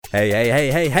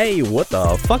Hey, what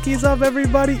the fuck is up,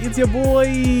 everybody? It's your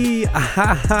boy.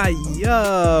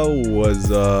 Yo, what's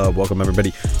up? Welcome,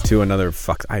 everybody, to another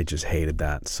I just hated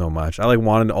that so much. I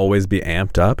wanted to always be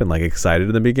amped up and excited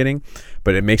in the beginning,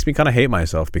 but it makes me kind of hate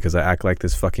myself because I act like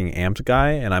this fucking amped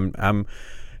guy and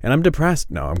I'm depressed.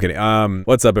 No, I'm kidding.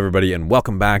 What's up, everybody, and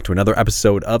welcome back to another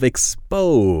episode of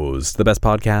Exposed, the best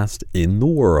podcast in the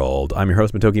world. I'm your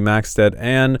host, Matoki Maxted,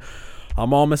 and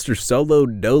I'm all Mr. Solo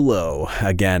Dolo.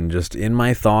 Again, just in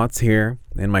my thoughts here,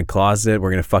 in my closet.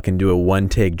 We're going to fucking do a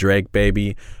one-take Drake,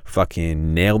 baby.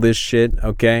 Fucking nail this shit,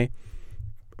 okay?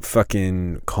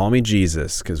 Fucking call me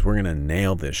Jesus, because we're going to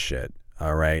nail this shit,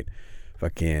 all right?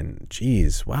 Fucking,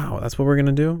 jeez, wow, that's what we're going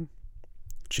to do?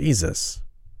 Jesus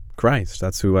Christ,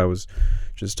 that's who I was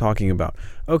just talking about.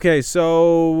 Okay,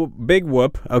 so big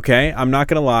whoop. Okay, I'm not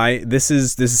gonna lie, this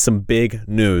is some big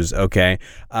news. Okay,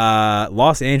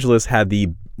 Los Angeles had the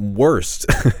worst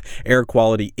air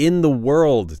quality in the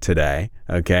world today.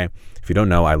 Okay, if you don't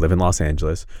know, I live in Los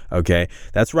Angeles. Okay,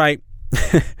 that's right.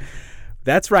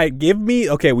 That's right.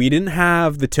 We didn't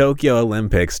have the Tokyo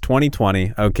Olympics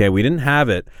 2020. Okay, we didn't have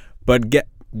it, but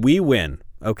we win.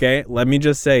 Okay, let me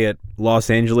just say it. Los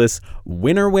Angeles,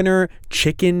 winner,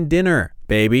 chicken dinner,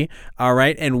 baby. All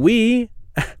right, and we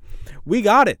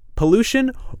got it.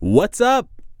 Pollution, what's up,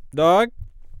 dog?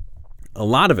 A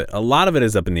lot of it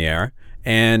is up in the air,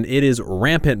 and it is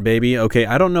rampant, baby. Okay,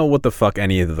 I don't know what the fuck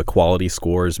any of the quality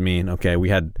scores mean. Okay, we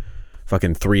had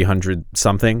fucking 300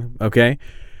 something. Okay,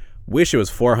 wish it was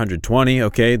 420.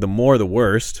 Okay, the more the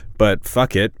worst, but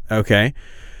fuck it. Okay.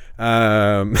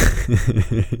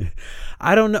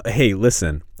 I don't know. Hey,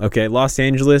 listen, okay, Los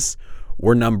Angeles,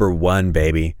 we're number one,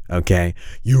 baby, okay?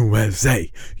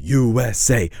 USA.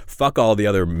 Fuck all the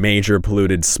other major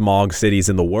polluted smog cities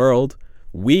in the world.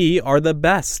 We are the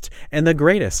best and the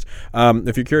greatest.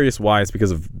 If you're curious why, it's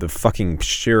because of the fucking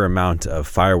sheer amount of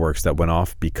fireworks that went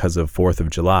off because of 4th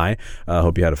of July. I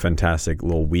hope you had a fantastic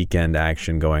little weekend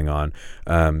action going on.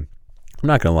 I'm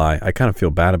not going to lie. I kind of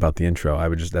feel bad about the intro.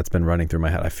 That's been running through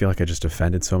my head. I feel like I just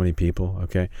offended so many people.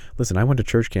 Okay. Listen, I went to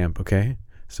church camp. Okay.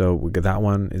 So that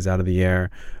one is out of the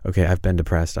air. Okay. I've been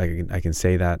depressed. I can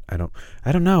say that. I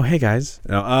don't know. Hey guys.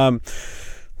 No,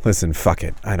 listen, fuck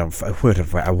it.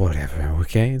 Whatever.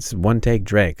 Okay. It's one take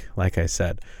Drake. Like I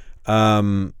said,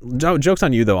 joke's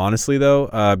on you though, honestly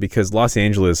though, because Los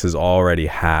Angeles has already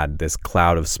had this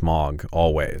cloud of smog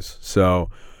always.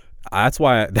 So that's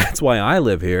why I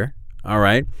live here. All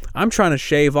right. I'm trying to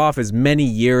shave off as many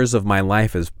years of my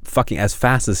life as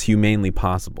fast as humanly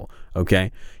possible.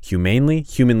 Okay.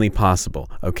 Humanly possible.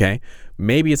 Okay.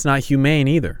 Maybe it's not humane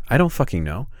either. I don't fucking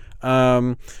know.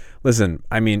 Listen,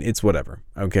 I mean, it's whatever.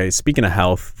 Okay. Speaking of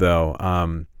health though,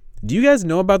 do you guys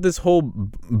know about this whole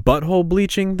butthole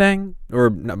bleaching thing?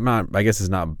 Or not, I guess it's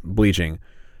not bleaching.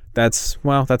 That's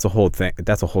a whole thing.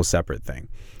 That's a whole separate thing.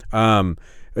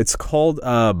 It's called,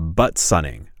 butt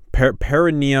sunning.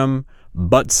 Perineum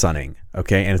butt sunning,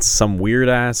 okay, and it's some weird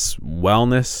ass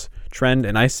wellness trend,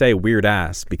 and I say weird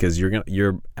ass because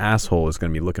your asshole is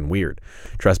gonna be looking weird.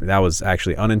 Trust me, that was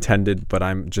actually unintended, but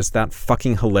I'm just that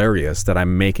fucking hilarious that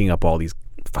I'm making up all these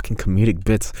fucking comedic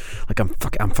bits like I'm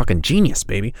fucking genius,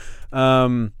 baby.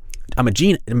 I'm a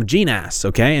gene ass,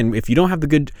 okay, and if you don't have the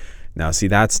good, now see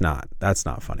that's not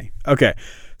funny, okay.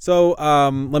 So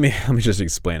let me just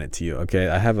explain it to you, okay.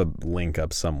 I have a link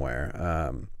up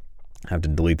somewhere. I have to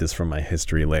delete this from my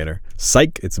history later.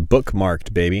 Psych, it's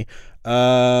bookmarked, baby.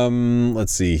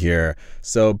 Let's see here.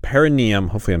 So perineum,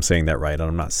 hopefully I'm saying that right.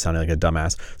 I'm not sounding like a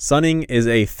dumbass. Sunning is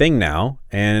a thing now,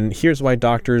 and here's why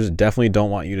doctors definitely don't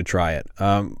want you to try it.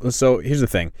 So here's the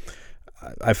thing.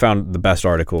 I found the best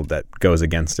article that goes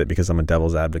against it because I'm a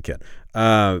devil's advocate.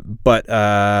 But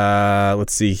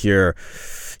let's see here.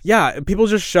 Yeah, people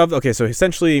just shove. Okay, so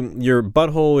essentially, your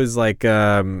butthole is like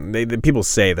people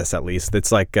say this at least.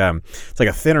 It's like a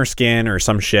thinner skin or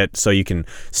some shit, so you can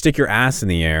stick your ass in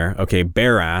the air. Okay,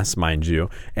 bare ass, mind you.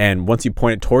 And once you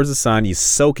point it towards the sun, you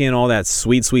soak in all that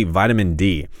sweet vitamin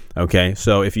D. Okay,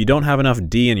 so if you don't have enough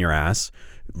D in your ass,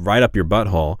 right up your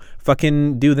butthole,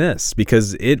 fucking do this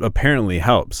because it apparently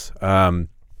helps.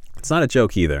 It's not a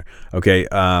joke either. Okay,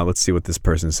 let's see what this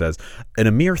person says. In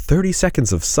a mere 30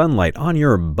 seconds of sunlight on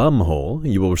your bumhole,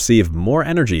 you will receive more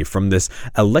energy from this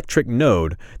electric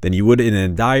node than you would in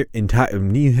an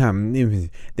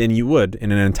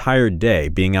entire day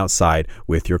being outside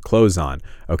with your clothes on.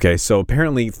 Okay, so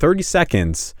apparently 30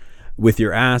 seconds with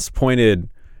your ass pointed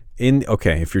in.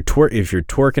 Okay, if you're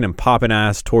twerking and popping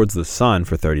ass towards the sun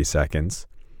for 30 seconds.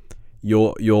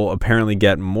 You'll apparently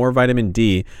get more vitamin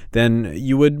D than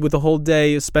you would with a whole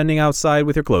day spending outside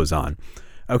with your clothes on.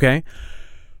 Okay?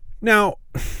 Now,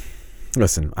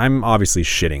 listen, I'm obviously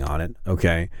shitting on it,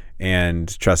 okay?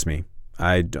 And trust me,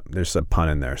 there's a pun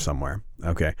in there somewhere,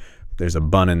 okay? There's a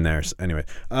bun in there. Anyway,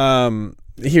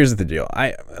 here's the deal.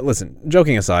 Listen,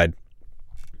 joking aside,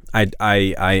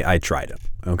 I tried it,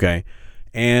 okay?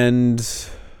 And,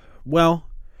 well,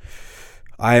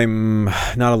 I'm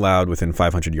not allowed within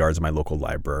 500 yards of my local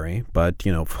library, but,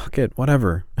 fuck it,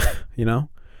 whatever,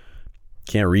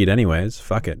 Can't read anyways,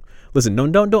 fuck it. Listen,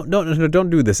 don't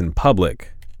do this in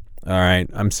public, all right?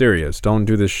 I'm serious. Don't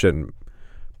do this shit in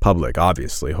public,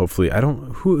 obviously. Hopefully,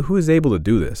 who is able to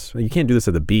do this? You can't do this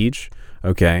at the beach,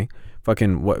 okay?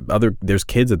 There's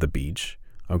kids at the beach,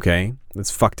 okay?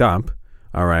 That's fucked up,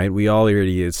 all right? We all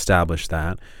already established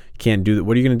that. You can't do that.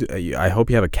 What are you going to do? I hope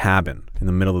you have a cabin in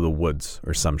the middle of the woods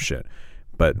or some shit.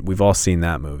 But we've all seen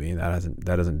that movie. That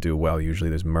doesn't do well. Usually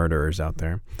there's murderers out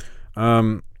there.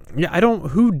 Yeah,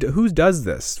 who does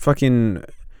this? Fucking,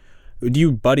 do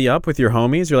you buddy up with your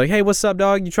homies? You're like, hey, what's up,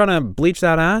 dog? You trying to bleach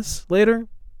that ass later?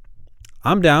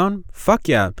 I'm down. Fuck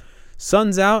yeah.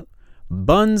 Sun's out,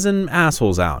 buns and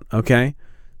assholes out, okay?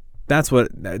 It's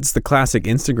the classic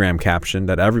Instagram caption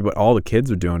that all the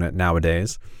kids are doing it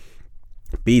nowadays.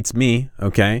 Beats me,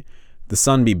 okay? The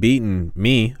sun be beating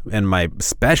me and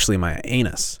especially my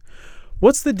anus.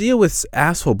 What's the deal with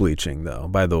asshole bleaching, though,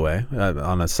 by the way,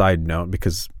 on a side note,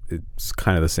 because it's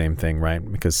kind of the same thing,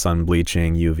 right? Because sun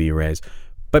bleaching, UV rays.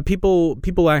 But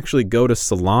people actually go to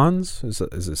salons. Is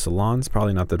it salons?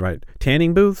 Probably not the right.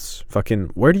 Tanning booths?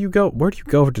 Fucking, where do you go? Where do you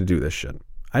go to do this shit?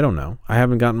 I don't know. I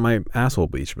haven't gotten my asshole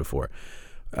bleached before.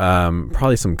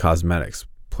 Probably some cosmetics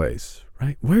place,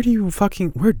 right? Where do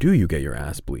you get your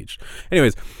ass bleached?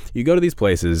 Anyways, you go to these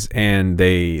places and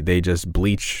they just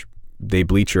bleach. They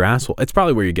bleach your asshole. It's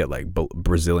probably where you get like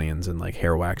Brazilians and like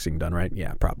hair waxing done, right?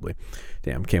 Yeah, probably.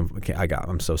 Damn,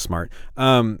 I'm so smart.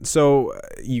 So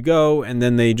you go and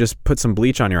then they just put some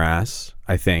bleach on your ass,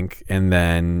 I think, and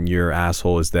then your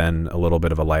asshole is then a little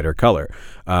bit of a lighter color.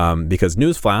 Because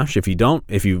newsflash, if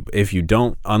you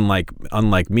don't,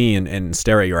 unlike me and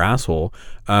stare at your asshole,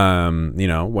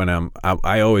 when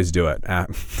I always do it. I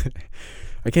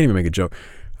can't even make a joke.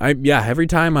 Every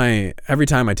time I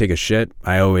take a shit,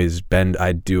 I always bend.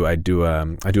 I do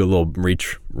a little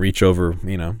reach over.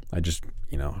 I just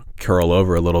curl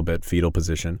over a little bit, fetal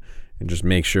position, and just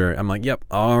make sure. I'm like, yep,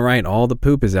 all right, all the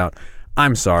poop is out.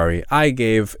 I'm sorry, I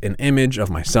gave an image of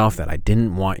myself that I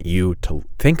didn't want you to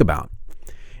think about,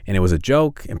 and it was a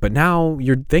joke. But now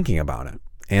you're thinking about it,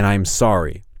 and I'm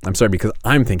sorry. I'm sorry because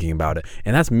I'm thinking about it,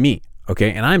 and that's me,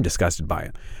 okay? And I'm disgusted by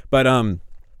it. But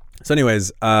So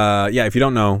anyways, if you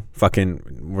don't know fucking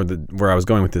where I was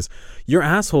going with this, your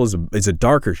asshole is a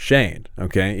darker shade,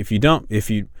 okay?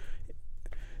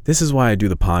 This is why I do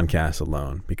the podcast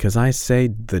alone, because I say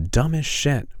the dumbest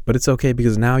shit, but it's okay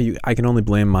because now I can only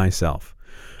blame myself.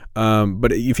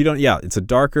 But if you don't, it's a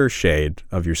darker shade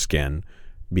of your skin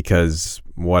because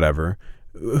whatever.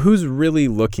 Who's really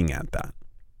looking at that?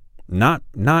 Not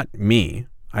me.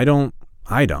 I don't,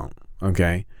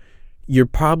 okay? You're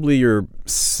probably your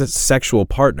sexual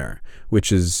partner,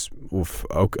 which is,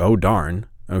 oh darn,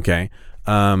 okay.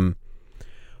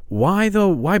 Why though?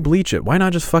 Why bleach it? Why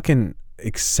not just fucking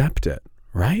accept it,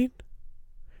 right?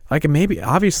 Like, it may be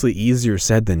obviously easier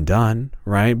said than done,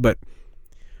 right? But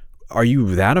are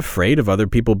you that afraid of other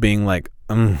people being like,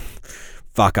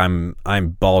 fuck, I'm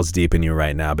balls deep in you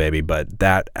right now, baby, but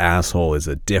that asshole is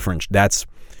that's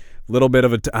little bit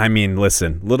of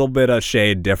little bit of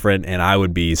shade different, and I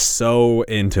would be so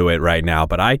into it right now,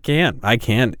 but I can't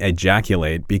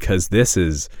ejaculate because this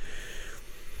is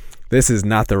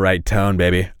not the right tone,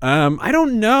 baby. I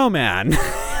don't know, man.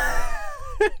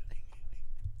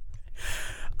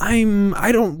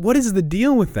 What is the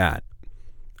deal with that?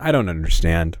 I don't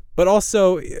understand. But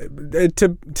also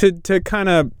to kind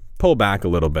of pull back a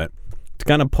little bit, to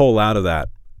kind of pull out of that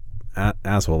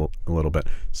asshole a little bit.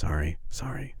 Sorry.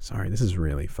 This is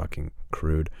really fucking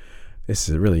crude. It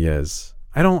really is.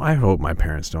 I hope my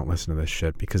parents don't listen to this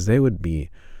shit because they would be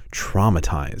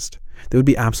traumatized. They would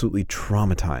be absolutely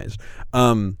traumatized.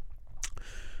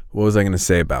 What was I going to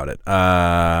say about it?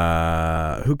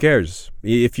 Who cares?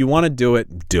 If you want to do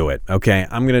it, do it. Okay.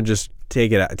 I'm going to just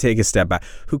take a step back.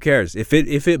 Who cares? If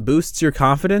it boosts your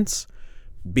confidence,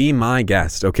 be my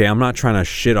guest. Okay. I'm not trying to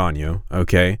shit on you.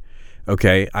 Okay.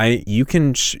 You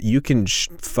can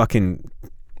fucking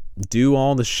do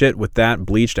all the shit with that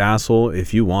bleached asshole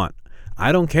if you want.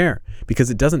 I don't care because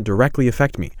it doesn't directly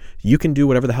affect me. You can do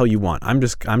whatever the hell you want. I'm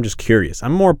just curious.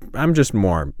 I'm just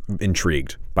more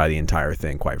intrigued by the entire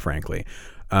thing, quite frankly.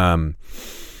 Because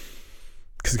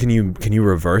can you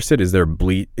reverse it? Is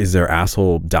there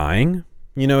asshole dying?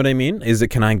 You know what I mean?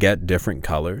 Can I get different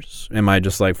colors? Am I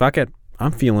just like, fuck it,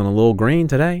 I'm feeling a little green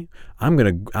today. I'm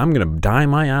gonna dye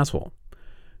my asshole.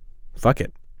 Fuck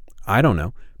it. I don't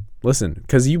know. Listen,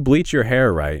 because you bleach your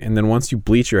hair, right? And then once you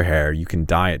bleach your hair, you can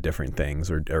dye it different things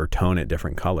or tone it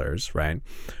different colors, right?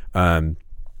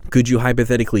 Could you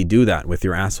hypothetically do that with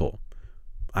your asshole?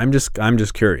 I'm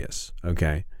just curious,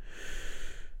 okay?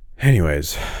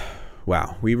 Anyways,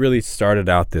 wow, we really started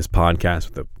out this podcast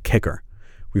with a kicker.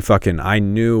 I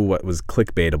knew what was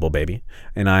clickbaitable, baby.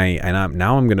 And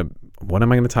now I'm gonna, what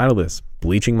am I gonna title this?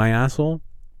 Bleaching my asshole?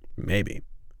 Maybe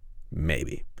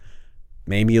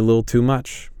a little too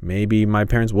much. Maybe my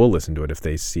parents will listen to it if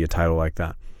they see a title like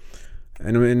that.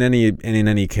 And in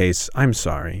any case, I'm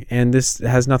sorry. And this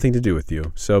has nothing to do with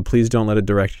you. So please don't let it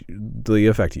directly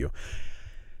affect you.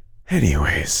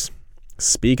 Anyways,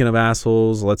 speaking of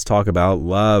assholes, let's talk about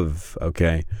love.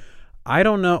 Okay. I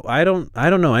don't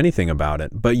know anything about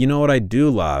it, but you know what I do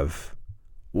love?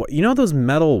 You know those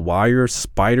metal wire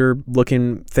spider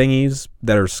looking thingies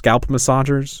that are scalp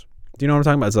massagers? Do you know what I'm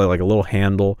talking about? It's like a little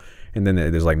handle, and then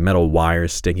there's like metal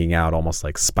wires sticking out almost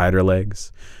like spider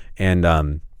legs. And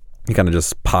you kind of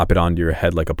just pop it onto your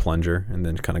head like a plunger and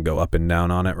then kind of go up and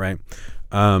down on it, right?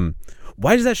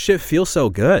 Why does that shit feel so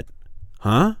good?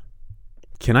 Huh?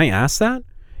 Can I ask that?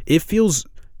 It feels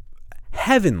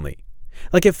heavenly.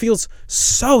 Like it feels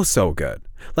so good.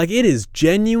 Like it is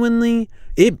genuinely,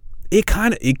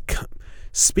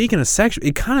 speaking of sexual,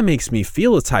 it kind of makes me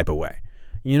feel a type of way.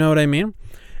 You know what I mean?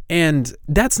 And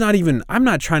that's not even, I'm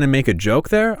not trying to make a joke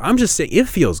there. I'm just saying it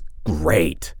feels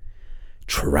great.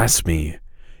 Trust me.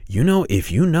 You know,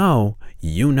 if you know,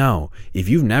 you know. If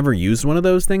you've never used one of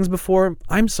those things before,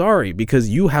 I'm sorry, because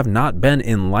you have not been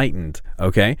enlightened,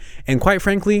 okay? And quite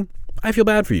frankly, I feel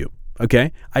bad for you,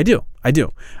 okay? I do.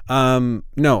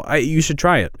 You should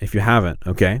try it if you haven't,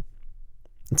 okay?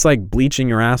 It's like bleaching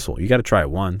your asshole. You got to try it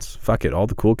once. Fuck it. All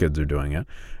the cool kids are doing it.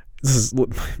 This is,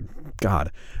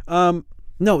 God.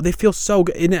 No, they feel so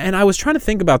good. And I was trying to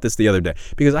think about this the other day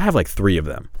because I have like 3 of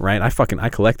them, right? I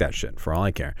collect that shit for all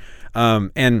I care.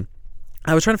 And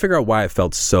I was trying to figure out why it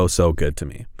felt so good to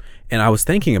me. And I was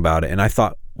thinking about it and I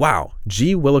thought, wow,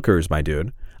 gee willikers, my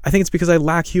dude. I think it's because I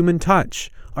lack human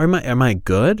touch. Am I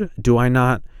good? Do I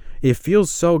not? It feels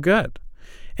so good.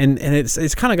 And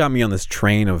it's kind of got me on this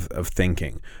train of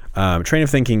thinking. Train of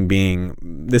thinking being,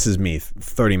 this is me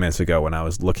 30 minutes ago when I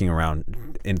was looking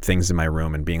around in things in my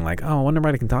room and being like, oh, I wonder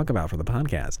what I can talk about for the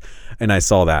podcast. And I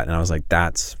saw that and I was like,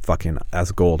 that's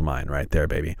gold mine right there,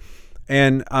 baby.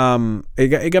 And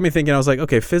it got me thinking. I was like,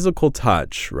 okay, physical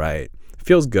touch, right?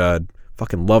 Feels good.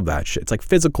 Fucking love that shit. It's like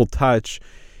physical touch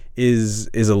is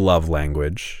a love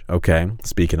language. Okay,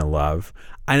 speaking of love,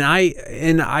 and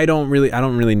I don't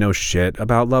really know shit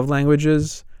about love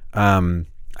languages.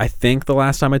 I think the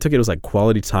last time I took it was like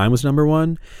quality time was number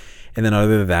 1, and then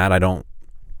other than that, I don't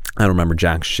remember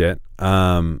jack shit.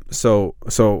 So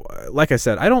like I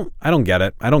said, I don't get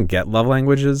it. I don't get love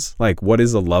languages. Like, what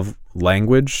is a love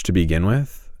language to begin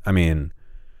with? I mean,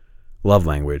 love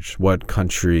language. What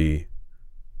country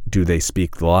do they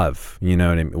speak love? You know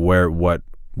what I mean? What?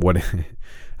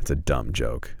 That's a dumb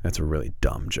joke. That's a really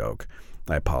dumb joke.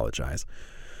 I apologize.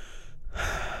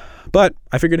 But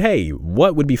I figured, hey,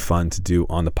 what would be fun to do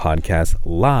on the podcast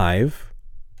live?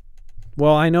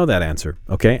 Well, I know that answer,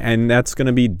 okay? And that's going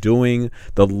to be doing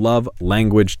the love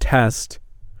language test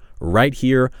right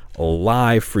here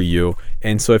live for you.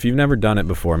 And so if you've never done it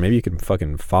before, maybe you can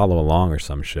fucking follow along or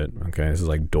some shit, okay? This is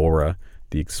like Dora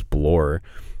the Explorer.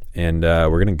 And we're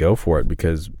going to go for it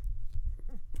because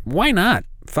why not?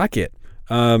 Fuck it.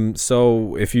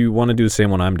 So if you want to do the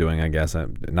same one I'm doing, I guess,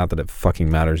 not that it fucking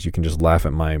matters. You can just laugh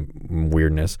at my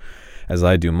weirdness as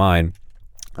I do mine.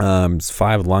 It's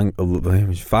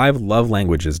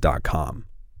 5lovelanguages.com,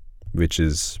 which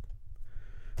is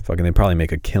fucking, they probably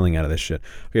make a killing out of this shit.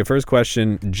 Okay, first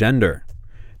question, gender.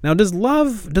 Now, does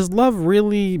love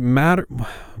really matter?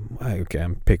 Okay,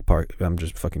 I'm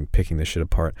just fucking picking this shit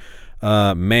apart.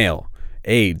 Male.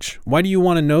 Age. Why do you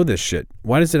want to know this shit?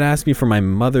 Why does it ask me for my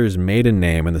mother's maiden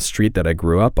name and the street that I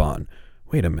grew up on?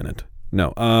 Wait a minute.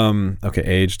 No. Okay,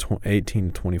 age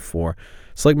 18 to 24.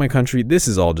 Select my country. This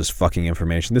is all just fucking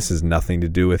information. This has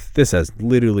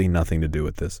literally nothing to do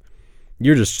with this.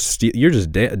 You're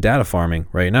just data farming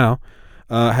right now.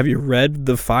 Have you read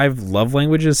the 5 Love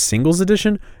Languages Singles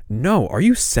Edition? No. Are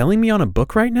you selling me on a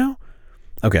book right now?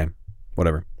 Okay,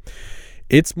 whatever.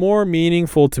 It's more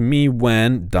meaningful to me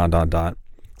when ...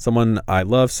 someone I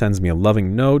love sends me a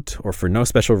loving note, or for no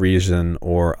special reason,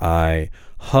 or I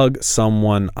hug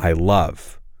someone I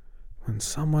love. When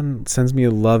someone sends me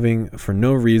a loving for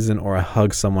no reason, or I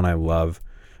hug someone I love.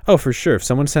 Oh, for sure. If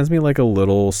someone sends me like a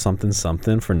little something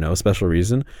for no special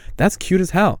reason, that's cute as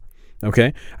hell.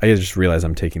 Okay? I just realized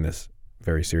I'm taking this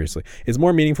very seriously. It's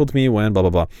more meaningful to me when blah,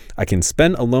 blah, blah. I can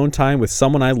spend alone time with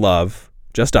someone I love,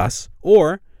 just us,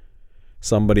 or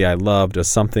somebody I love does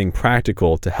something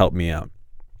practical to help me out.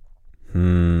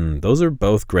 Those are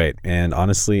both great. And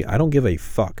honestly, I don't give a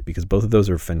fuck because both of those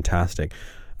are fantastic.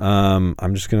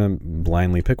 I'm just going to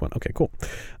blindly pick one. Okay, cool.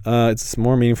 It's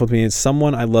more meaningful to me. It's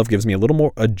someone I love gives me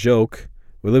a joke.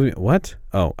 What?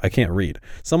 Oh, I can't read.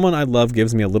 Someone I love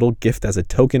gives me a little gift as a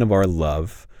token of our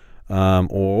love.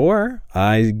 Or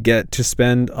I get to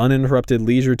spend uninterrupted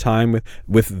leisure time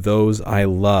with those I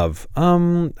love.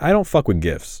 I don't fuck with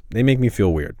gifts. They make me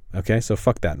feel weird. Okay, so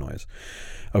fuck that noise.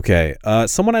 Okay,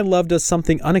 someone I love does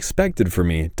something unexpected for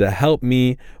me to help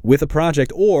me with a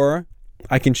project, or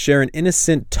I can share an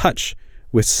innocent touch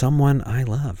with someone I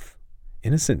love.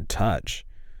 Innocent touch.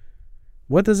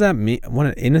 What does that mean? What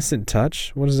an innocent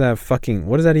touch? What does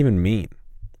that even mean?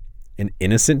 An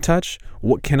innocent touch?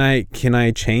 What can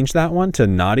I change that one to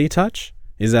naughty touch?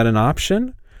 Is that an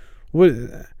option? What?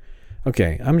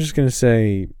 Okay, I'm just going to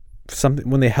say something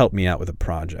when they help me out with a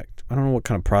project. I don't know what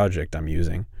kind of project I'm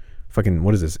using.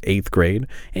 What is this, 8th grade?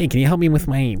 Hey, can you help me with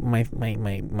my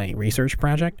research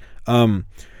project?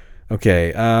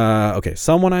 Okay,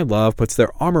 someone I love puts their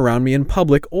arm around me in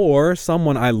public, or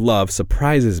someone I love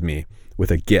surprises me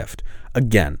with a gift.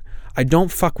 Again, I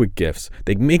don't fuck with gifts.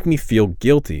 They make me feel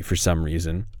guilty for some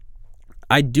reason.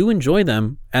 I do enjoy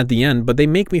them at the end, but they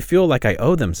make me feel like I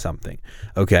owe them something,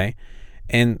 okay?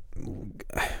 And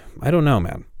I don't know,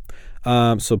 man.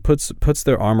 So puts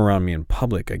their arm around me in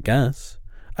public, I guess.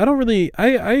 I don't really,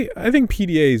 I think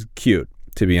PDA is cute,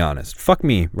 to be honest. Fuck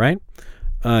me, right?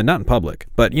 Not in public,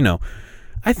 but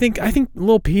I think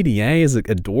little PDA is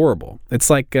adorable. It's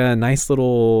like a nice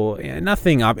little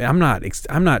nothing. I'm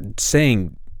not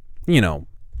saying,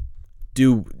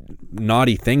 do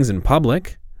naughty things in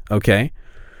public, okay?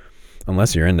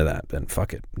 Unless you're into that, then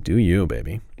fuck it. Do you,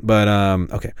 baby. But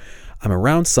okay. I'm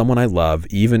around someone I love,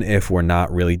 even if we're not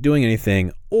really doing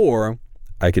anything, or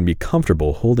I can be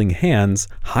comfortable holding hands,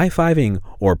 high-fiving,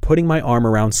 or putting my arm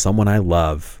around someone I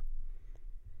love.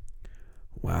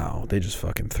 Wow, they just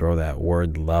fucking throw that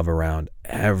word love around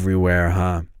everywhere,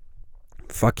 huh?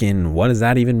 Fucking, what does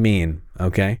that even mean?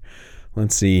 Okay,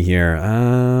 let's see here.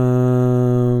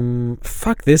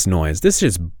 Fuck this noise. This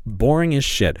is boring as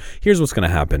shit. Here's what's gonna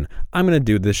happen. I'm gonna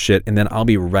do this shit, and then I'll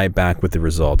be right back with the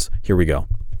results. Here we go.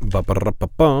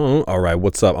 All right,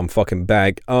 what's up? I'm fucking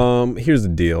back. Here's the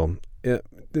deal.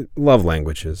 Love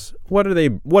languages. What do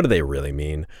they really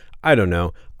mean? I don't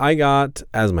know. I got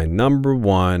as my number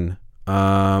one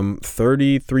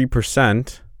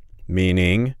 33%,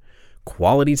 meaning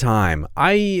quality time.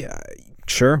 I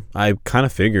kind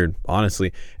of figured,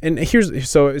 honestly. And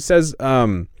so it says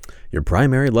your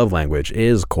primary love language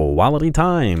is quality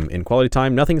time. In quality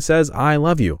time, nothing says I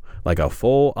love you like a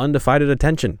full undivided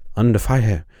attention.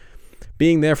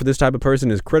 Being there for this type of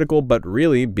person is critical, but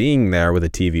really being there with a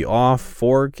TV off,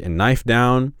 fork, and knife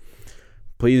down.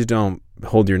 Please don't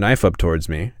hold your knife up towards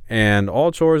me. And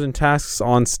all chores and tasks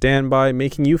on standby,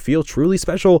 making you feel truly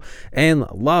special and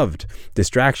loved.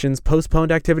 Distractions,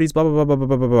 postponed activities, blah, blah, blah, blah,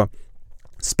 blah, blah, blah.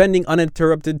 Spending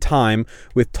uninterrupted time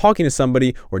with talking to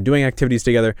somebody or doing activities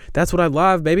together. That's what I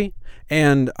love, baby.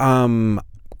 And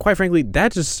quite frankly, I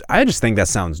just think that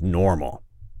sounds normal.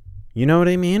 You know what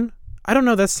I mean? I don't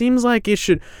know. That seems like it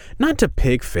should, not to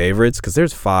pick favorites, because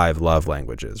there's 5 love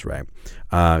languages, right?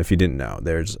 If you didn't know,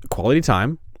 there's quality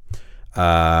time,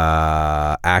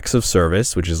 acts of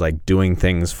service, which is like doing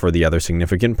things for the other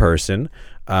significant person,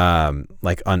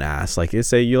 like unasked, like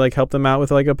say you like help them out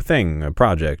with like a thing, a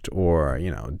project, or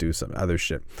do some other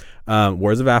shit.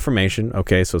 Words of affirmation.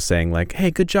 Okay, so saying like,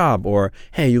 hey, good job, or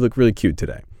hey, you look really cute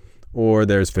today. Or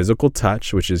there's physical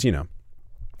touch, which is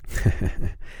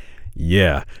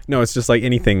yeah. No, it's just like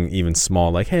anything even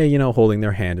small, like, hey, holding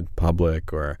their hand in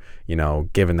public, or,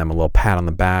 giving them a little pat on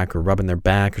the back, or rubbing their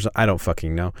back, or something. I don't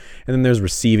fucking know. And then there's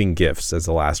receiving gifts as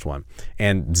the last one.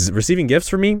 And receiving gifts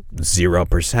for me,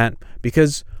 0%.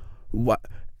 Because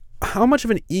how much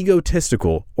of an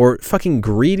egotistical or fucking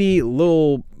greedy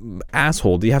little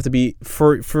asshole do you have to be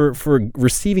for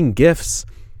receiving gifts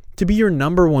to be your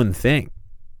number one thing?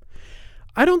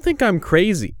 I don't think I'm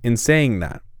crazy in saying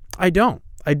that. I don't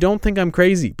think I'm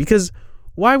crazy, because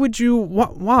why would you,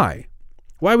 why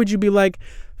would you be like,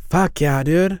 fuck yeah,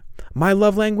 dude, my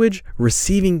love language,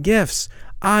 receiving gifts.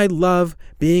 I love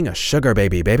being a sugar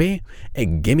baby,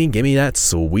 and gimme that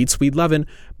sweet, sweet lovin'.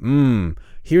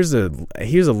 Here's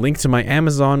a link to my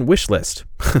Amazon wish list.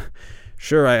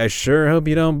 Sure, I sure hope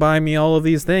you don't buy me all of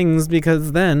these things,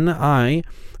 because then I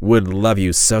would love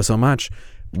you so much.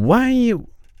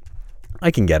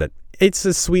 I can get it. It's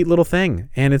a sweet little thing,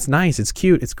 and it's nice, it's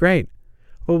cute, it's great.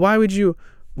 Well, why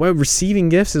receiving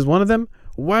gifts is one of them?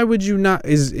 Why would you not,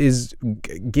 is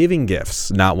giving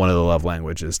gifts not one of the love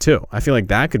languages too? I feel like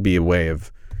that could be a way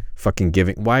of fucking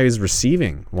giving. Why is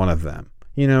receiving one of them?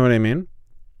 You know what I mean?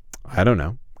 I don't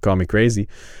know. Call me crazy.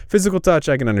 Physical touch,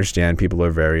 I can understand. People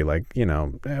are very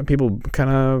people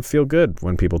kind of feel good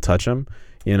when people touch them,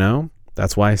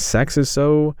 That's why sex is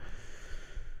so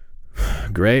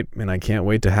great, and I can't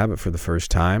wait to have it for the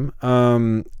first time.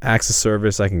 Acts of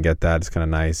service, I can get that. It's kind of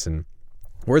nice. And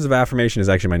words of affirmation is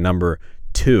actually my number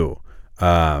 2.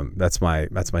 That's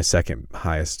my second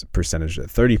highest percentage at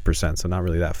 30%, so not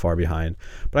really that far behind.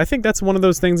 But I think that's one of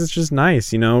those things that's just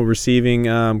nice,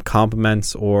 receiving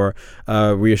compliments or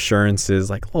reassurances,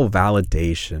 like a little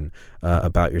validation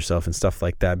about yourself and stuff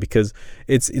like that, because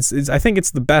it's I think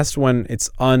it's the best when it's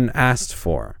unasked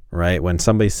for, right? When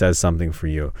somebody says something for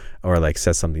you or like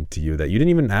says something to you that you didn't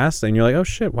even ask, and you're like, oh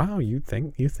shit, wow, you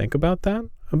think about that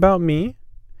about me?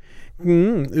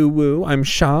 Ooh, woo, I'm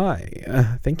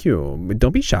shy. Thank you.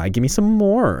 Don't be shy. Give me some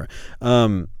more.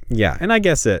 Yeah, and I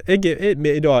guess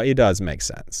it does make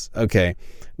sense. Okay,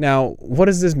 now what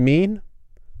does this mean?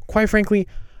 Quite frankly,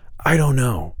 I don't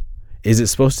know. Is it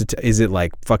supposed to? Is it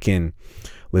like fucking?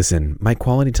 Listen, my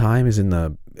quality time is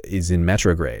in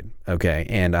retrograde. Okay,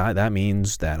 and that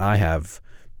means that that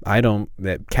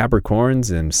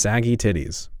Capricorns and saggy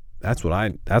titties. That's what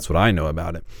I know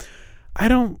about it.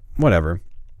 Whatever.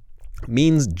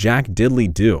 Means jack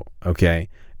diddly do, okay?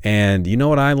 And you know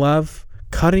what I love?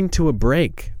 Cutting to a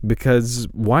break, because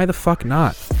why the fuck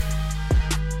not?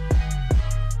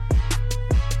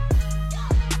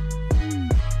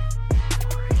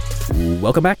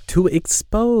 Welcome back to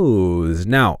Exposed.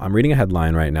 Now, I'm reading a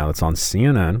headline right now that's on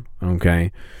CNN,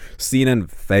 okay?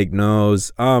 CNN fake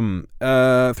news.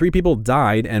 3 people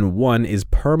died and 1 is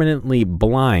permanently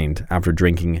blind after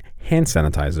drinking hand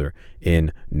sanitizer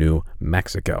in New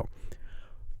Mexico.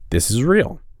 This is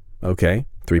real, okay?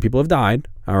 3 people have died.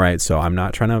 All right, so I'm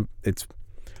not trying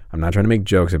to make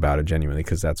jokes about it genuinely,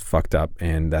 because that's fucked up,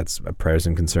 and that's prayers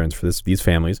and concerns for these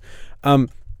families. Now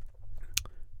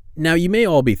you may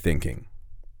all be thinking,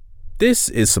 this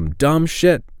is some dumb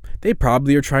shit. They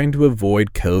probably are trying to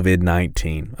avoid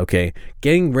COVID-19, okay?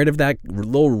 Getting rid of that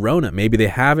little Rona. Maybe they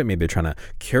have it. Maybe they're trying to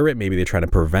cure it. Maybe they're trying to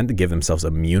prevent to give themselves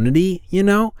immunity,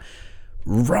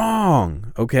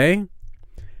 Wrong, okay?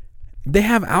 They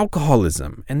have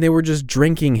alcoholism, and they were just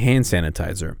drinking hand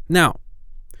sanitizer. Now,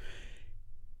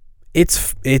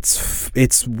 it's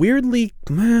weirdly,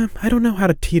 I don't know how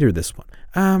to teeter this one.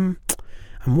 I'm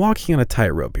walking on a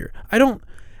tightrope here.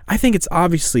 I think it's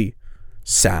obviously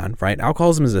sad, right?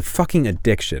 Alcoholism is a fucking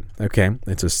addiction, okay?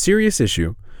 It's a serious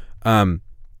issue.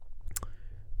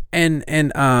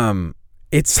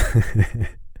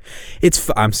 It's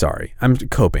I'm sorry. I'm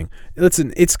coping.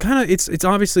 Listen, it's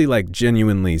obviously like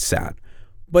genuinely sad.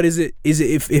 But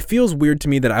it feels weird to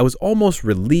me that I was almost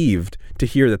relieved to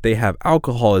hear that they have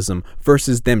alcoholism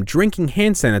versus them drinking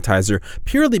hand sanitizer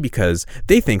purely because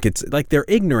they think it's like they're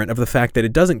ignorant of the fact that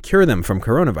it doesn't cure them from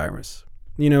coronavirus.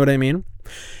 You know what I mean?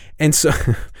 And so,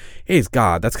 hey,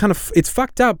 God, that's it's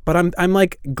fucked up, but I'm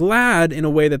like glad in a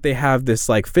way that they have this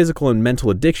like physical and mental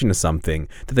addiction to something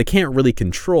that they can't really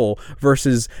control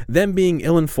versus them being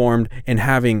ill-informed and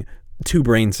having 2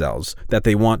 brain cells that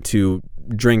they want to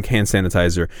drink hand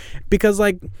sanitizer. Because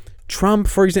like Trump,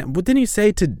 for example, didn't he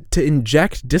say to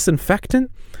inject disinfectant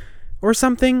or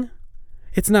something?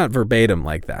 It's not verbatim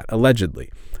like that,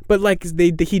 allegedly. But like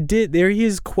he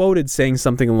is quoted saying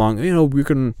something along, we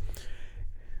can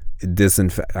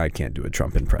disinfect. I can't do a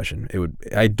Trump impression.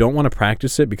 I don't want to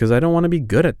practice it because I don't want to be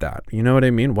good at that. You know what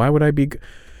I mean? Why would I be?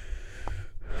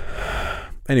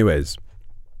 Anyways,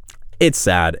 it's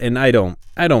sad, and I don't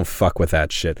fuck with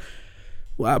that shit.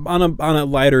 On a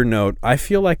lighter note, I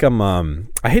feel like I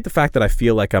hate the fact that I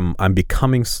feel like I'm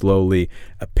becoming slowly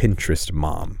a Pinterest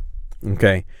mom.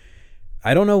 Okay,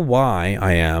 I don't know why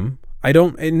I am. I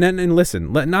don't. And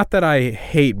listen, not that I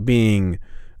hate being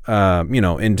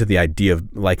into the idea of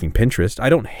liking Pinterest. I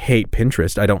don't hate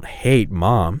Pinterest. I don't hate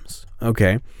moms.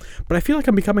 Okay. But I feel like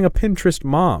I'm becoming a Pinterest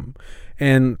mom.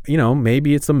 And,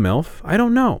 maybe it's a MILF. I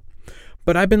don't know.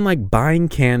 But I've been like buying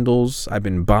candles. I've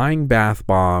been buying bath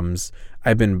bombs.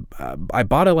 I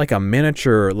bought a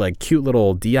miniature, like cute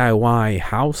little DIY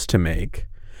house to make.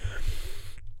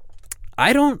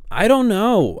 I don't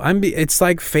know. It's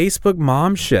like Facebook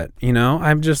mom shit,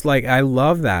 I'm just like, I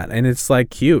love that. And it's like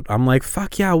cute. I'm like,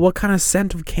 fuck yeah. What kind of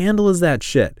scent of candle is that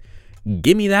shit?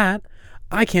 Give me that.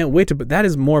 I can't wait but that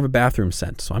is more of a bathroom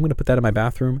scent. So I'm going to put that in my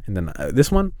bathroom. And then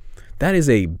this one, That is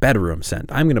a bedroom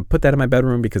scent. I'm going to put that in my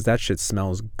bedroom because that shit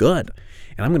smells good.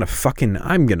 And I'm going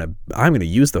to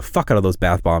use the fuck out of those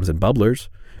bath bombs and bubblers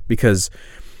because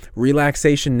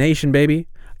relaxation nation, baby.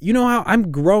 You know how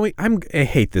I'm growing. I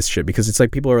hate this shit because it's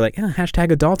like people are like,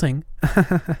 hashtag adulting.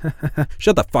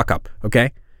 Shut the fuck up,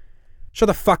 okay? Shut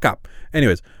the fuck up.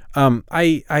 Anyways, I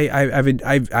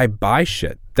buy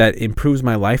shit that improves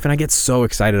my life and I get so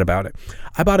excited about it.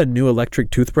 I bought a new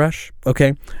electric toothbrush,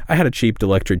 okay? I had a cheap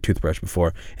electric toothbrush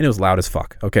before and it was loud as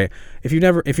fuck, okay? If you've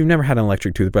never had an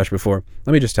electric toothbrush before,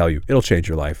 let me just tell you, it'll change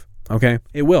your life, okay?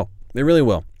 It will. It really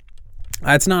will.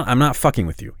 I'm not fucking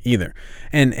with you either.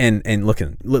 And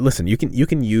listen, you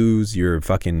can use your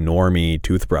fucking normie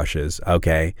toothbrushes,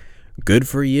 okay? Good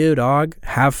for you, dog.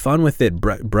 Have fun with it.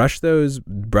 Brush those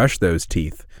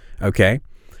teeth, okay?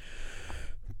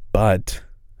 But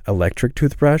electric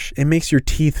toothbrush, it makes your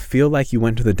teeth feel like you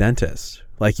went to the dentist.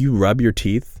 Like you rub your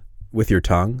teeth with your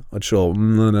tongue, which will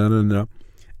and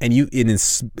it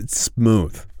is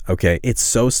smooth, okay? It's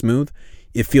so smooth,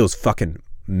 it feels fucking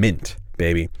mint,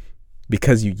 baby,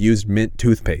 because you used mint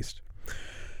toothpaste.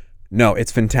 No,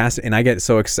 it's fantastic, and I get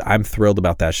so I'm thrilled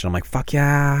about that shit. I'm like, fuck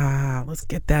yeah, let's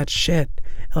get that shit,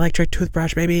 electric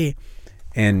toothbrush, baby.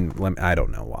 And I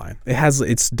don't know why.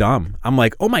 It's dumb. I'm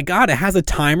like, oh my God, it has a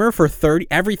timer for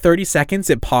every 30 seconds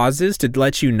it pauses to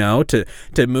let you know to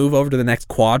move over to the next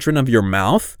quadrant of your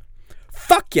mouth.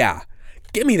 Fuck yeah.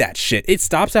 Give me that shit. It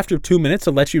stops after 2 minutes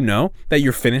to let you know that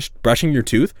you're finished brushing your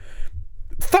tooth.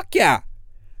 Fuck yeah.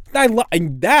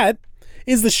 That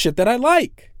is the shit that I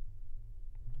like.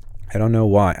 I don't know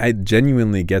why. It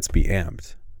genuinely gets me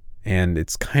amped. And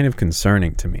it's kind of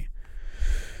concerning to me.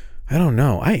 I don't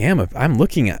know. I'm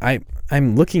looking at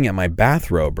my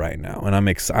bathrobe right now, and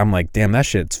I'm like, damn, that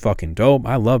shit's fucking dope.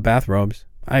 I love bathrobes.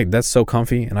 That's so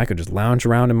comfy, and I could just lounge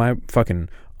around in my fucking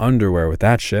underwear with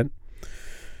that shit.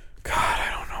 God,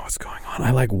 I don't know what's going on.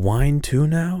 I like wine too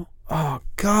now. Oh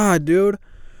God, dude.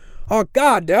 Oh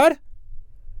God, dude.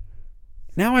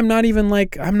 Now I'm not.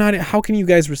 How can you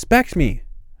guys respect me?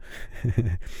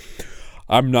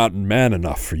 I'm not man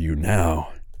enough for you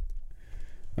now.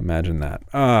 Imagine that.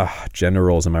 Gender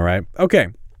roles, am I right? Okay.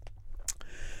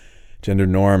 Gender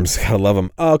norms, gotta love them.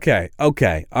 Okay,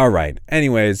 all right.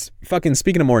 Anyways, fucking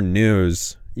speaking of more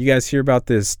news, you guys hear about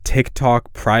this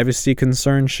TikTok privacy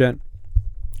concern shit?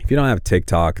 If you don't have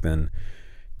TikTok, then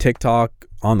TikTok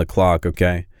on the clock,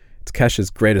 okay? It's Kesha's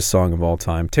greatest song of all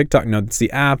time. TikTok, no, it's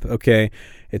the app, okay?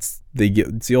 It's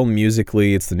the old Musical.ly,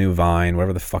 it's the new Vine,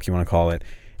 whatever the fuck you want to call it.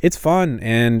 It's fun,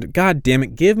 and god damn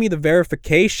it, give me the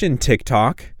verification,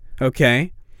 TikTok,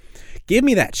 okay? Give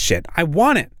me that shit. I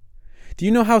want it. Do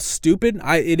you know how stupid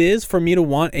it is for me to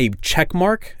want a check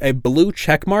mark, a blue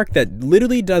check mark that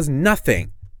literally does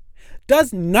nothing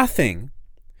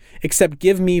except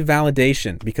give me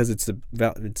validation, because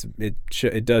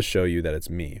it does show you that it's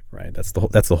me, right? That's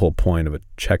the whole point of a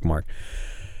check mark.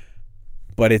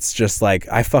 But it's just like,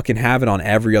 I fucking have it on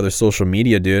every other social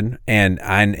media, dude. And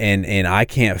I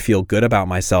can't feel good about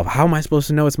myself. How am I supposed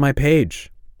to know it's my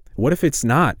page? What if it's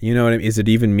not? You know what I mean? Is it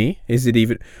even me?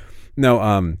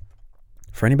 No,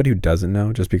 for anybody who doesn't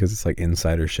know, just because it's like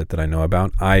insider shit that I know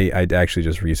about, I actually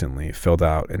just recently filled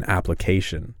out an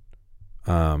application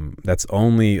that's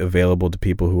only available to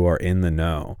people who are in the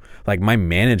know. Like my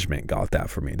management got that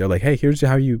for me. They're like, hey, here's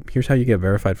how you get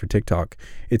verified for TikTok.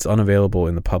 It's unavailable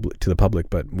to the public,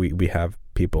 but we have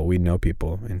people, we know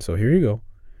people, and so here you go,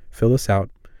 fill this out,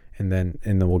 and then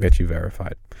we'll get you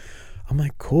verified. I'm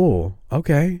like, cool,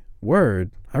 okay,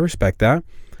 word, I respect that.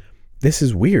 This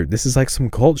is weird. This is like some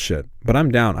cult shit, but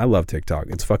I'm down. I love TikTok.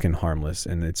 It's fucking harmless,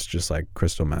 and it's just like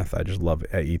crystal meth. I just love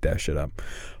it. I eat that shit up.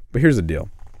 But here's the deal.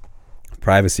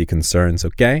 Privacy concerns,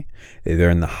 okay? They're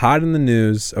in the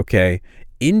news, okay?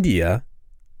 India,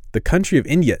 the country of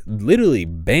India, literally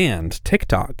banned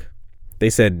TikTok.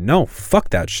 They said, no, fuck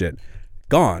that shit.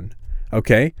 Gone,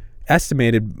 okay?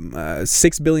 Estimated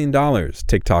 $6 billion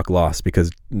TikTok lost because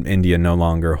India no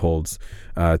longer holds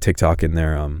TikTok in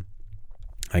their,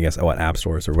 I guess, app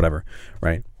stores or whatever,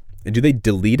 right? Do they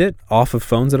delete it off of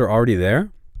phones that are already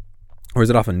there? Or is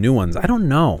it off of new ones? I don't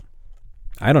know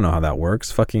how that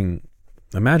works. Fucking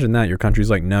imagine that. Your country's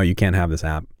like, no, you can't have this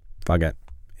app. Fuck it.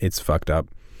 It's fucked up.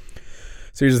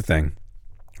 So here's the thing.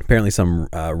 Apparently some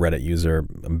Reddit user,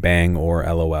 Bang or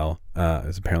LOL,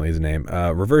 is apparently his name,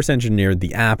 reverse engineered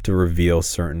the app to reveal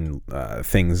certain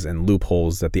things and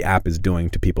loopholes that the app is doing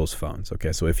to people's phones.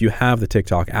 Okay, so if you have the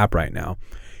TikTok app right now,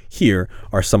 here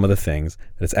are some of the things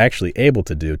that it's actually able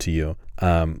to do to you,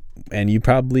 and you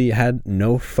probably had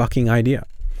no fucking idea.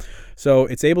 So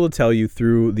it's able to tell you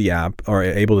through the app, or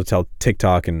able to tell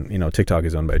TikTok, and TikTok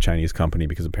is owned by a Chinese company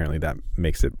because apparently that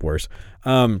makes it worse.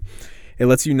 It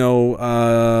lets you know,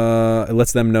 it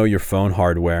lets them know your phone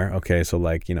hardware. Okay, so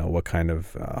like, what kind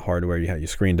of hardware you have, your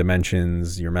screen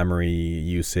dimensions, your memory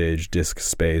usage, disk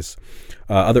space,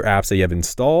 other apps that you have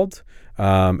installed,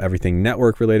 everything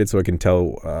network related. So it can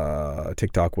tell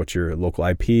TikTok what's your local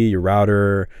IP, your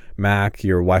router, MAC,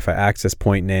 your Wi-Fi access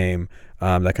point name,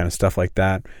 that kind of stuff like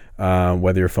that.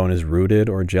 Whether your phone is rooted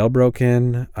or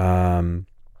jailbroken.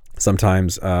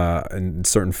 Sometimes in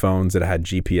certain phones that had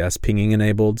GPS pinging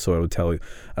enabled, so it would tell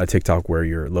TikTok where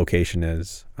your location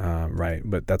is, right?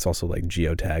 But that's also like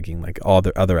geotagging, like all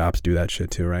the other apps do that shit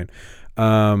too, right?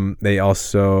 They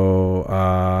also,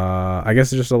 I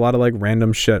guess, it's just a lot of like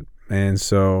random shit, and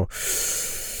so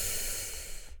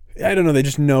I don't know, they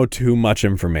just know too much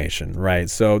information, right?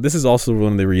 So this is also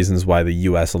one of the reasons why the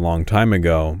US a long time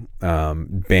ago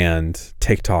banned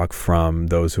TikTok from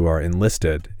those who are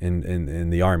enlisted in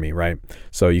the army, right?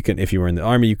 So you can, if you were in the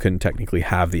army, you couldn't technically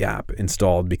have the app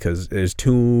installed because there's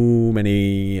too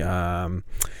many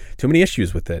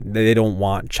issues with it. They don't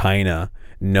want China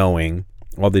knowing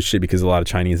all this shit because a lot of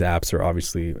Chinese apps are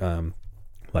obviously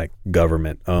like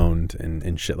government owned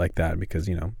and shit like that because,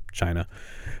 China,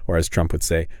 or as Trump would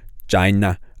say,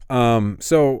 China.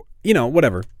 So,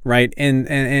 whatever, right? And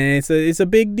it's a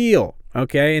big deal,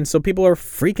 okay? And so people are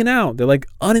freaking out. They're like,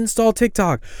 uninstall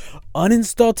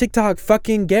TikTok,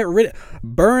 fucking get rid,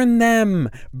 burn them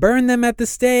at the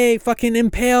stake, fucking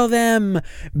impale them,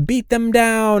 beat them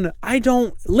down. I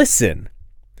don't listen.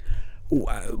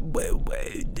 What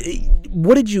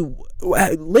did you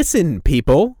listen,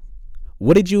 people?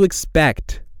 What did you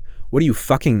expect? That's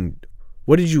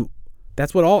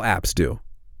what all apps do.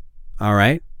 All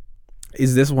right.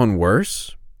 Is this one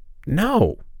worse?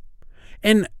 No.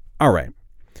 And all right.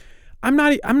 I'm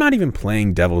not even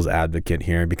playing devil's advocate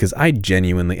here because I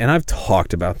genuinely, and I've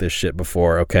talked about this shit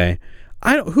before, okay?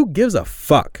 Who gives a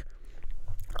fuck?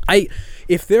 I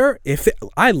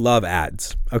love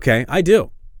ads, okay? I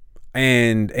do.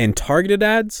 And targeted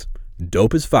ads,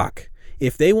 dope as fuck.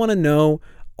 If they want to know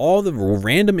all the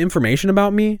random information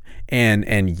about me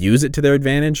and use it to their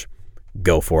advantage,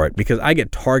 go for it, because I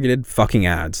get targeted fucking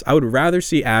ads. I would rather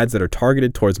see ads that are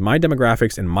targeted towards my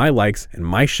demographics and my likes and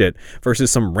my shit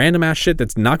versus some random ass shit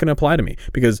that's not going to apply to me,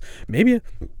 because maybe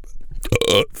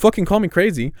fucking call me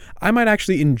crazy, I might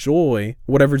actually enjoy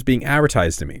whatever's being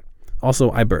advertised to me. Also,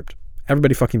 I burped.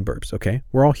 Everybody fucking burps, okay?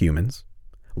 We're all humans.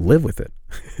 Live with it.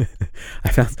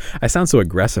 I sound so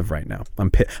aggressive right now.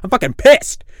 I'm fucking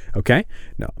pissed. Okay?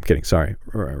 No, I'm kidding. Sorry.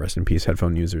 Rest in peace,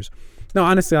 headphone users. No,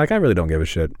 honestly, like, I really don't give a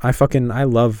shit. I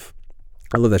love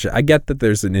that shit. I get that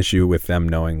there's an issue with them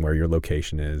knowing where your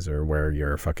location is or where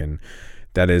your fucking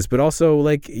that is, but also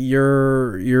like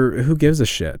you're who gives a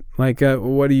shit? Like,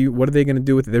 what are they going to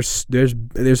do with it?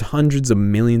 There's hundreds of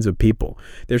millions of people.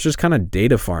 There's just kind of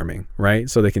data farming, right?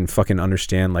 So they can fucking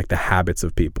understand like the habits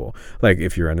of people. Like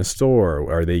if you're in a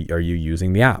store, are you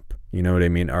using the app? You know what I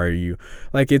mean? Are you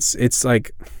like, it's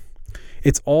like,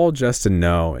 it's all just to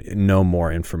know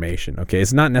more information. Okay.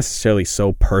 It's not necessarily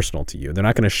so personal to you. They're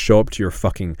not going to show up to your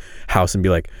fucking house and be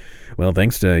like, well,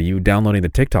 thanks to you downloading the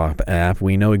TikTok app,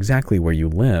 we know exactly where you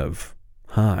live.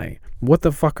 Hi. What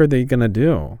the fuck are they going to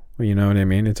do? You know what I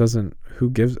mean? It doesn't,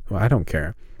 I don't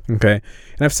care. Okay.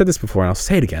 And I've said this before and I'll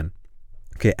say it again.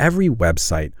 Okay. Every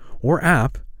website or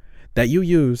app that you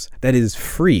use that is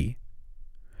free,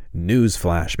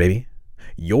 newsflash, baby,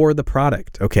 you're the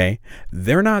product. Okay.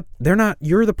 They're not,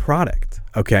 you're the product.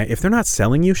 Okay. If they're not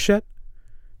selling you shit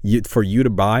for you to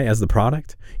buy as the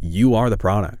product, you are the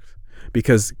product.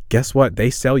 Because guess what? They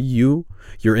sell you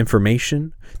your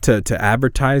information to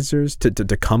advertisers,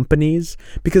 to companies,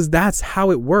 because that's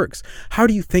how it works. How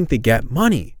do you think they get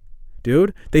money,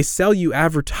 dude? They sell you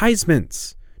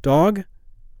advertisements, dog.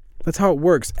 That's how it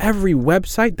works. Every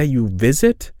website that you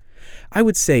visit, I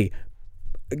would say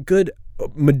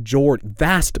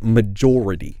vast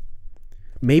majority,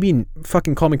 maybe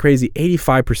fucking call me crazy,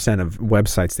 85% of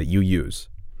websites that you use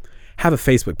have a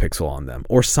Facebook pixel on them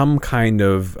or some kind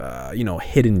of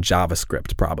hidden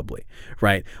JavaScript, probably,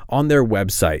 right, on their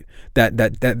website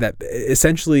that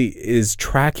essentially is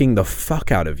tracking the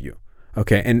fuck out of you,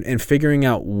 okay, and figuring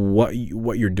out what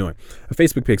you're doing. A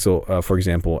Facebook pixel, for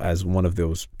example, as one of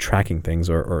those tracking things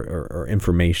or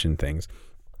information things.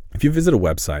 If you visit a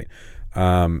website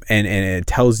and it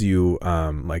tells you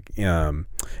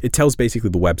it tells basically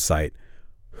the website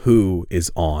who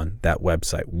is on that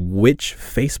website, which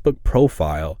Facebook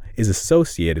profile is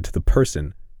associated to the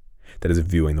person that is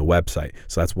viewing the website.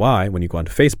 So that's why when you go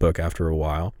onto Facebook after a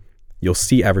while, you'll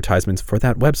see advertisements for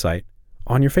that website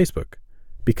on your Facebook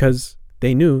because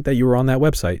they knew that you were on that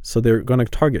website. So they're going to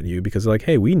target you because they're like,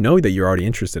 hey, we know that you're already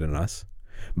interested in us.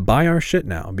 Buy our shit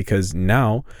now, because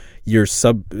now you're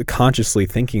subconsciously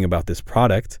thinking about this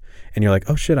product and you're like,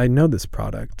 oh shit, I know this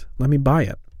product. Let me buy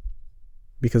it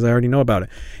because I already know about it.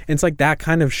 And it's like that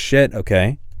kind of shit.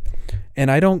 Okay. And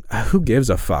who gives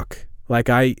a fuck? Like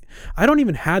I don't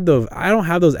even have those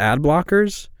ad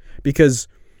blockers because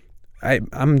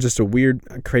I'm just a weird,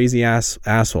 crazy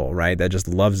asshole, right? That just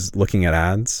loves looking at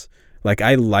ads. Like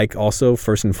I like also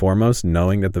first and foremost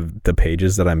knowing that the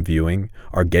pages that I'm viewing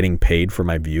are getting paid for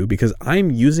my view because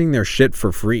I'm using their shit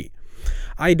for free.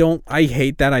 I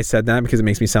hate that I said that because it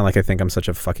makes me sound like I think I'm such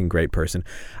a fucking great person.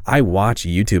 I watch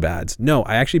YouTube ads. No,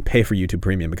 I actually pay for YouTube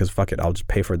Premium because fuck it, I'll just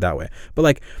pay for it that way. But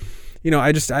like,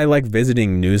 I like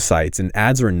visiting news sites, and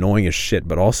ads are annoying as shit,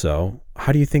 but also,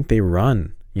 how do you think they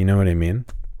run? You know what I mean?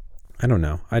 I don't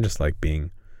know. I just like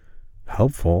being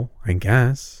helpful, I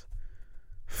guess.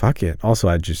 Fuck it. Also,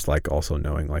 I just like also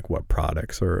knowing like what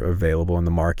products are available in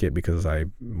the market because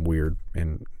I'm weird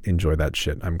and enjoy that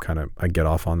shit. I get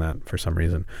off on that for some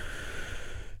reason.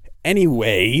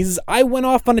 Anyways, I went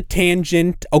off on a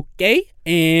tangent, okay?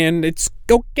 And it's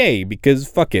okay because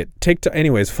fuck it. TikTok.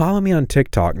 Anyways, follow me on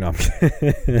TikTok. No.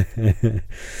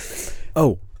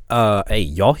 Hey,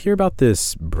 y'all hear about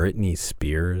this Britney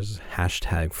Spears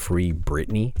 #free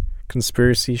Britney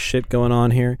conspiracy shit going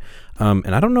on here?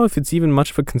 And I don't know if it's even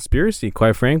much of a conspiracy,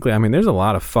 quite frankly. I mean, there's a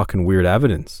lot of fucking weird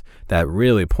evidence that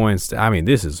really points to,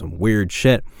 this is some weird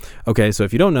shit. Okay, so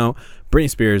if you don't know, Britney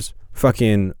Spears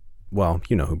well,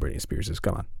 you know who Britney Spears is.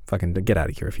 Come on. Fucking get out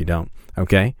of here if you don't.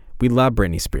 Okay? We love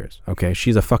Britney Spears. Okay?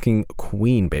 She's a fucking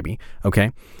queen, baby. Okay?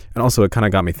 And also, it kind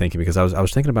of got me thinking because I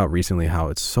was thinking about recently how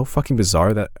it's so fucking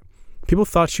bizarre that people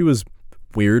thought she was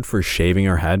weird for shaving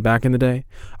her head back in the day.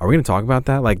 Are we going to talk about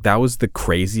that? Like, that was the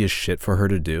craziest shit for her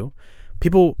to do.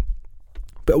 People,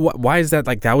 but why is that?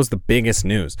 Like, that was the biggest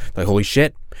news. Like, holy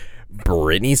shit,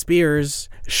 Britney Spears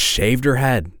shaved her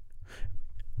head.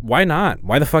 Why not?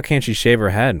 Why the fuck can't she shave her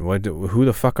head? Who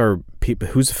the fuck are people?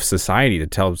 Who's society to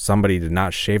tell somebody to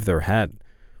not shave their head?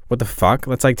 What the fuck?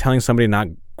 That's like telling somebody to not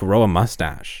grow a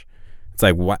mustache. It's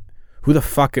like, what? Who the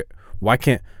fuck? Why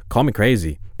can't, call me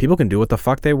crazy. People can do what the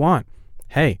fuck they want.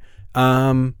 Hey,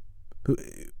 whatever.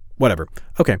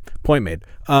 Okay, point made.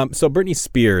 So Britney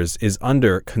Spears is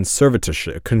under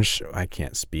conservatorship. I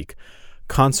can't speak.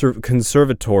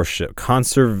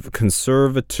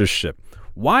 Conservatorship.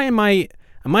 Why am I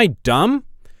dumb?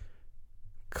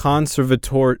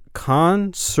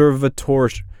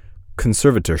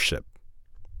 Conservatorship.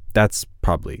 That's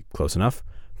probably close enough.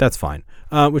 That's fine.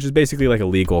 Which is basically like a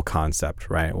legal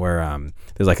concept, right? Where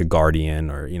there's like a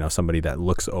guardian or, somebody that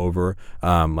looks over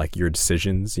like your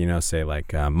decisions, say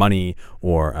like money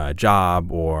or a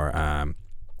job or,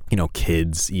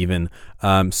 kids even.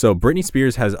 So Britney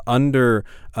Spears has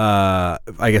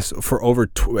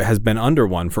has been under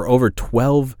one for over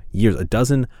 12 years, a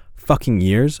dozen fucking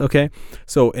years. Okay.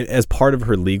 So as part of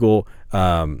her legal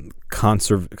I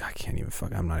can't even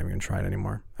I'm not even gonna try it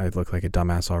anymore. I look like a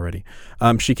dumbass already.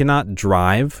 She cannot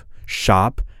drive,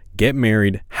 shop, get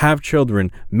married, have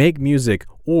children, make music,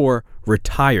 or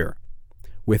retire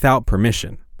without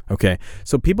permission. Okay,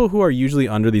 so people who are usually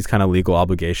under these kind of legal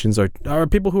obligations are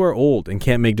people who are old and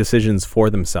can't make decisions for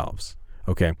themselves.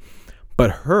 Okay,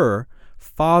 but her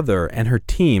father and her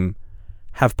team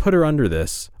have put her under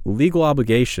this legal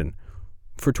obligation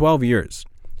for 12 years.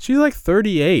 She's like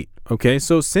 38. Okay,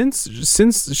 so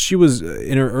since she was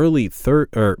in her early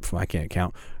I can't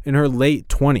count, in her late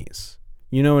 20s,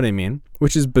 you know what I mean?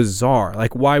 Which is bizarre.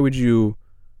 Like, why would you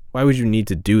need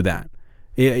to do that?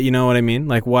 You know what I mean?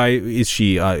 Like, why is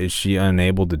she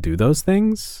unable to do those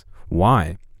things?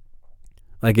 Why?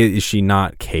 Like, is she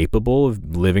not capable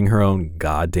of living her own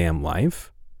goddamn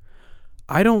life?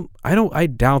 I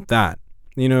doubt that.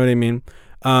 You know what I mean?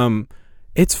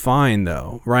 It's fine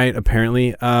though, right?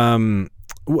 Apparently.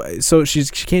 So she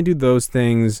can't do those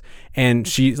things, and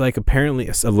she's like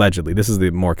allegedly, this is the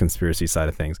more conspiracy side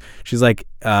of things, she's like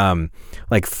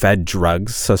fed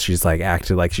drugs, so she's like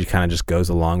acted like she kind of just goes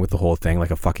along with the whole thing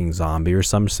like a fucking zombie or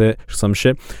some shit. So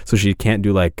she can't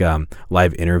do like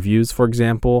live interviews, for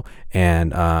example,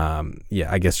 and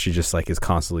I guess she just like is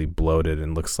constantly bloated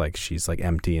and looks like she's like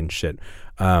empty and shit.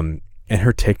 And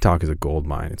her TikTok is a gold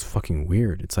mine. It's fucking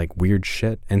weird. It's like weird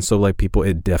shit. And so like people,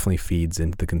 it definitely feeds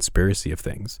into the conspiracy of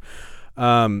things.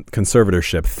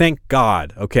 Conservatorship. Thank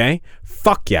God. Okay.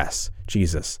 Fuck yes.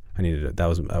 Jesus. That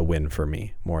was a win for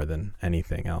me more than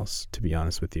anything else, to be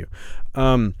honest with you.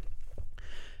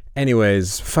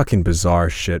 Anyways, fucking bizarre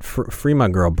shit. Free my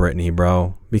girl Britney,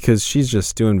 bro, because she's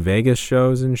just doing Vegas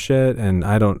shows and shit. And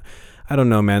I don't I don't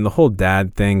know, man. The whole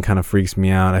dad thing kind of freaks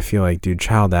me out. I feel like, dude,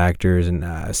 child actors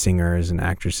and singers and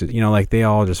actresses, like they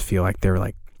all just feel like they're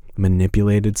like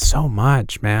manipulated so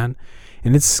much, man.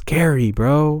 And it's scary,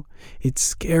 bro. It's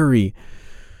scary.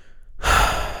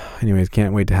 Anyways,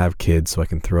 can't wait to have kids so I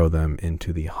can throw them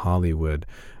into the Hollywood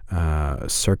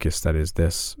circus that is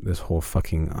this whole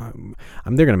fucking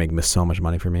they're gonna make so much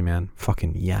money for me, man.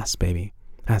 Fucking yes, baby.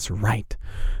 That's right.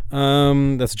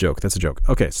 That's a joke.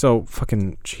 Okay, so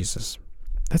fucking Jesus,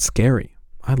 that's scary.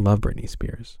 I love Britney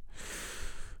Spears.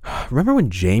 Remember when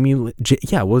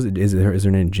what was it? Is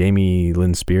her name Jamie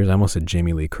Lynn Spears? I almost said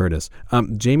Jamie Lee Curtis.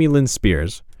 Jamie Lynn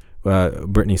Spears,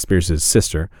 Britney Spears'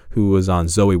 sister, who was on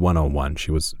Zoe 101.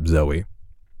 She was Zoe,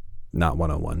 not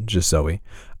 101, just Zoe.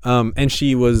 And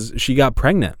she got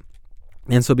pregnant.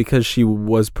 And so because she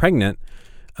was pregnant,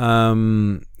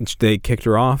 they kicked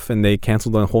her off and they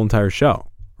canceled the whole entire show,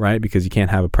 right? Because you can't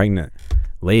have a pregnant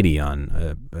lady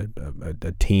on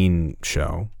a teen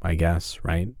show, I guess,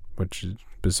 right? Which is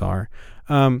bizarre.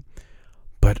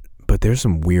 But there's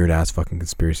some weird ass fucking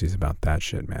conspiracies about that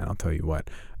shit, man. I'll tell you what.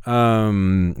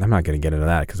 I'm not gonna get into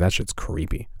that because that shit's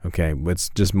creepy. Okay, it's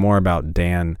just more about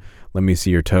Dan. Let me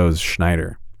see your toes,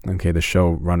 Schneider. Okay, the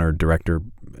showrunner, director,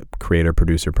 creator,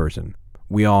 producer person.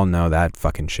 We all know that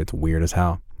fucking shit's weird as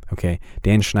hell. Okay,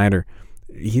 Dan Schneider,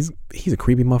 he's a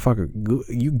creepy motherfucker.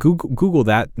 You Google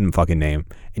that fucking name,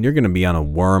 and you're gonna be on a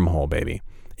wormhole, baby.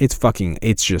 It's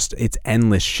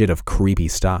endless shit of creepy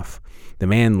stuff. The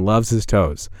man loves his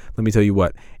toes. Let me tell you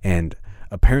what, and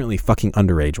apparently fucking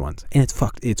underage ones. And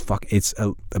it's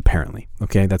apparently,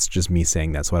 okay? That's just me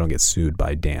saying that so I don't get sued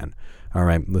by Dan. All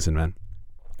right, listen, man.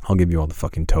 I'll give you all the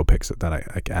fucking toe pics that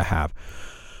I have.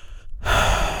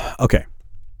 Okay.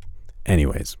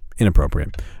 Anyways,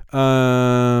 inappropriate.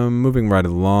 Moving right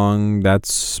along.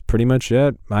 That's pretty much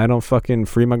it. I don't fucking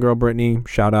free my girl Britney.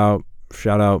 Shout out,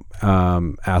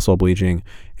 asshole bleaching.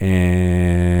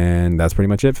 And that's pretty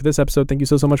much it for this episode. Thank you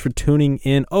so much for tuning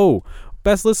in. Oh,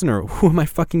 best listener. Who am I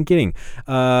fucking kidding?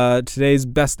 Today's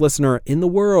best listener in the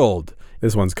world.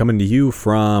 This one's coming to you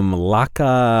from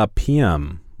Laka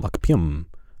PM.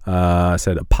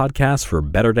 Said a podcast for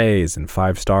better days and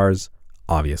 5 stars.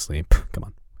 Obviously. Come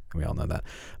on. We all know that.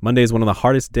 Monday is one of the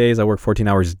hardest days. I work 14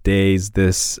 hours days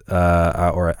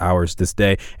hours this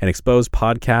day, and Exposed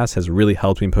Podcast has really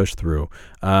helped me push through.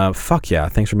 Fuck yeah.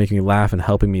 Thanks for making me laugh and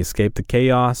helping me escape the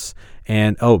chaos.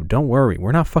 And don't worry,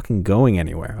 we're not fucking going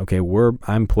anywhere. Okay,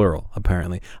 I'm plural,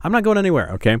 apparently. I'm not going anywhere,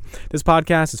 okay? This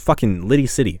podcast is fucking Liddy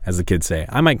City, as the kids say.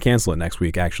 I might cancel it next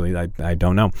week, actually. I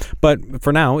don't know. But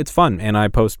for now, it's fun. And I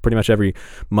post pretty much every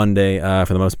Monday,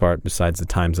 for the most part, besides the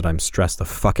times that I'm stressed the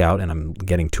fuck out and I'm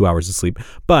getting 2 hours of sleep.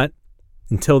 But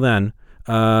until then,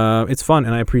 it's fun,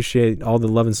 and I appreciate all the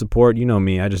love and support. You know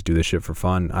me, I just do this shit for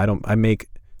fun. I make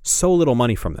so little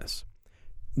money from this.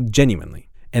 Genuinely.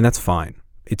 And that's fine.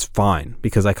 It's fine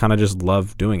because I kind of just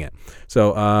love doing it.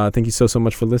 So thank you so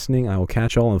much for listening. I will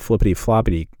catch y'all on flippity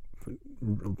floppity,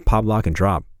 pop, lock, and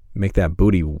drop. Make that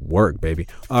booty work, baby.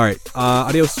 All right.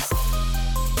 Adios.